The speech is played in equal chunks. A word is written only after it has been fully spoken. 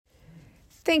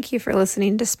Thank you for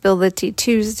listening to Spill the Tea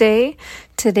Tuesday.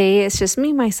 Today it's just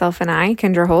me, myself, and I,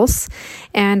 Kendra Hulse,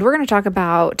 and we're going to talk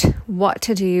about what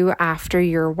to do after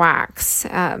your wax.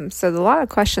 So a lot of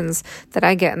questions that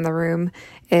I get in the room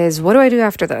is, what do I do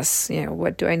after this?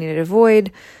 What do I need to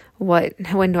avoid?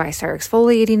 When do I start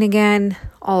exfoliating again?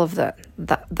 All of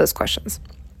those questions.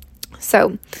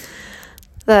 So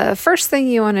the first thing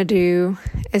you want to do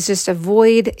is just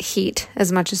avoid heat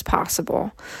as much as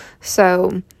possible.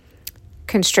 So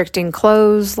constricting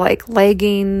clothes like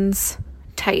leggings,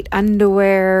 tight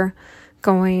underwear,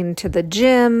 going to the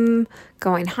gym,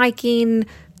 going hiking,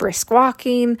 brisk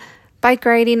walking, bike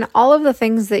riding, all of the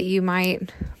things that you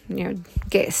might,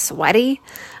 get sweaty.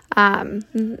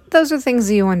 Those are things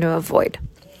that you want to avoid.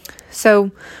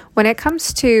 So when it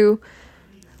comes to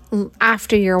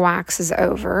after your wax is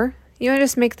over, you want to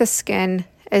just make the skin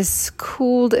as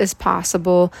cooled as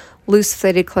possible, loose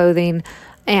fitted clothing,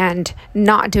 and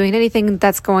not doing anything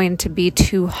that's going to be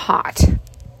too hot.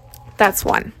 That's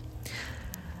one.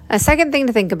 A second thing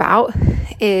to think about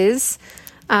is,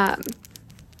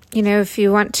 if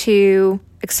you want to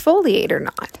exfoliate or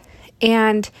not.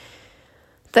 And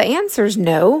the answer is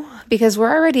no, because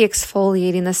we're already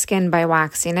exfoliating the skin by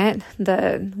waxing it.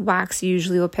 The wax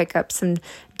usually will pick up some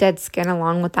dead skin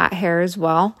along with that hair as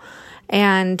well.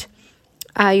 And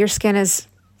your skin is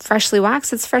freshly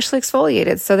waxed, it's freshly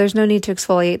exfoliated. So there's no need to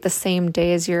exfoliate the same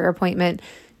day as your appointment.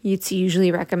 It's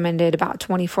usually recommended about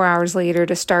 24 hours later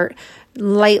to start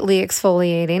lightly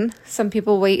exfoliating. Some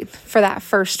people wait for that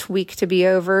first week to be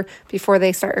over before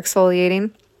they start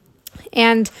exfoliating.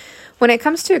 And when it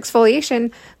comes to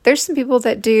exfoliation, there's some people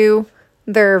that do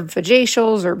their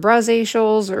vajacials or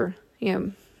brazacials or,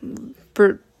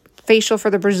 facial for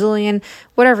the Brazilian,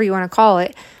 whatever you want to call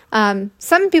it.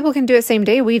 Some people can do it same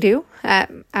day. We do at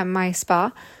my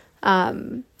spa.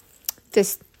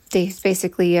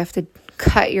 Basically you have to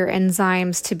cut your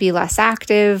enzymes to be less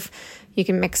active. You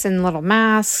can mix in little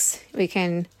masks. We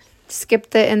can skip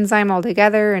the enzyme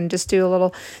altogether and just do a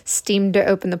little steam to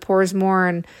open the pores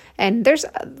more. And there's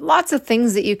lots of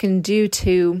things that you can do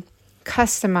to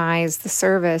customize the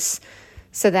service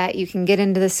so that you can get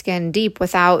into the skin deep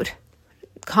without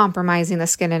compromising the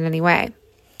skin in any way.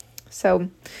 So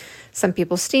some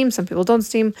people steam, some people don't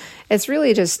steam. It's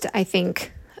really just, I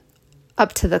think,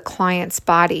 up to the client's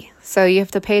body. So you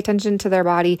have to pay attention to their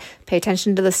body, pay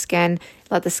attention to the skin,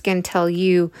 let the skin tell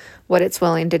you what it's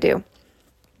willing to do.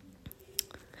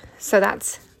 So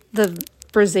that's the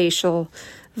brazacial,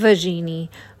 vagini,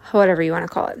 whatever you want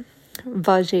to call it,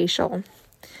 vajacial.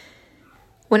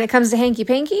 When it comes to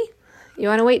hanky-panky, you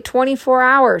want to wait 24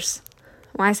 hours.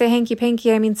 When I say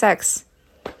hanky-panky, I mean sex.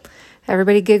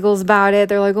 Everybody giggles about it.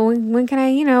 They're like, well, when can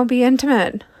I, be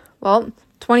intimate? Well,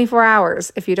 24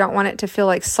 hours if you don't want it to feel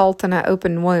like salt in an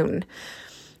open wound.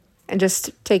 And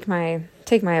just take my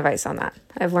advice on that.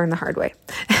 I've learned the hard way.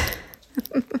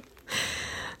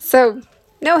 So,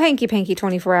 no hanky-panky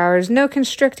 24 hours, no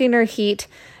constricting or heat,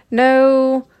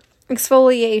 no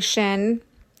exfoliation.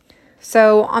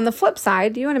 So, on the flip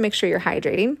side, you want to make sure you're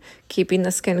hydrating, keeping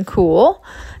the skin cool,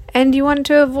 and you want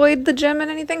to avoid the gym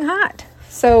and anything hot.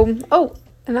 So,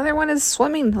 another one is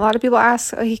swimming. A lot of people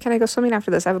ask, can I go swimming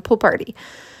after this? I have a pool party.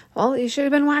 Well, you should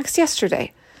have been waxed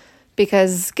yesterday,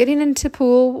 because getting into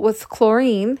pool with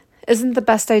chlorine isn't the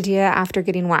best idea after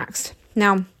getting waxed.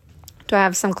 Now, do I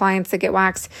have some clients that get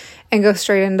waxed and go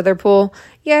straight into their pool?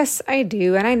 Yes, I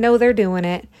do, and I know they're doing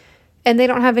it, and they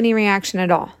don't have any reaction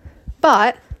at all.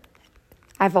 But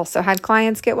I've also had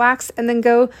clients get waxed and then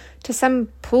go to some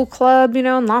pool club,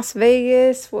 in Las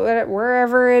Vegas,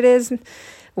 wherever it is,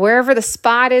 wherever the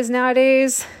spot is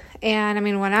nowadays. And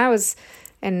when I was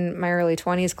in my early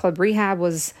 20s, Club Rehab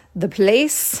was the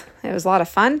place. It was a lot of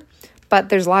fun, but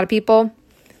there's a lot of people.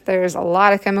 There's a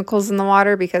lot of chemicals in the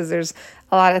water because there's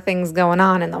a lot of things going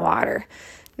on in the water.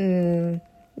 Some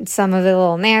of it a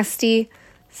little nasty.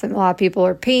 A lot of people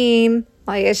are peeing.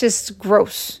 It's just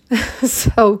gross.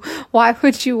 So why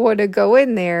would you want to go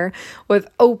in there with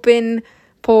open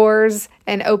pores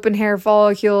and open hair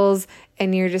follicles,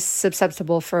 and you're just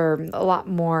susceptible for a lot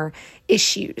more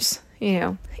issues,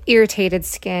 irritated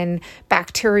skin,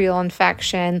 bacterial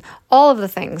infection, all of the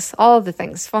things,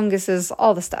 funguses,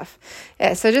 all the stuff.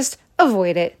 Yeah, so just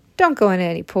avoid it. Don't go into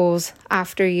any pools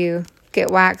after you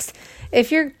get waxed. If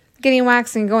you're getting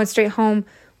waxed and going straight home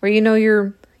where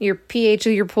your pH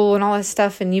of your pool and all this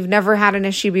stuff, and you've never had an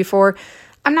issue before,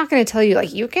 I'm not going to tell you,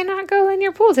 you cannot go in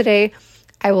your pool today.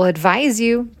 I will advise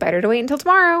you, better to wait until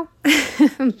tomorrow.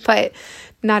 But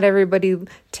not everybody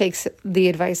takes the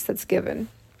advice that's given.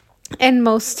 And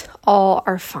most all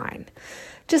are fine.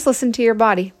 Just listen to your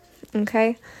body,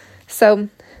 okay? So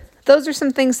those are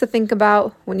some things to think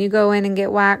about when you go in and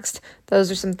get waxed.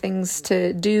 Those are some things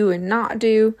to do and not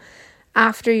do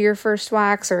after your first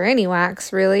wax, or any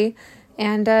wax really.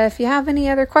 And if you have any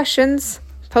other questions,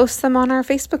 post them on our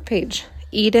Facebook page,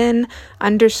 Eden_WSB,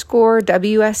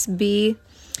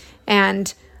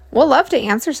 and we'll love to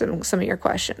answer some of your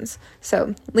questions.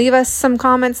 So leave us some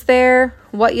comments there,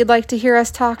 what you'd like to hear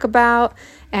us talk about,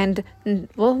 and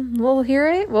we'll hear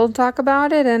it, we'll talk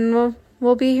about it, and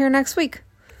we'll be here next week.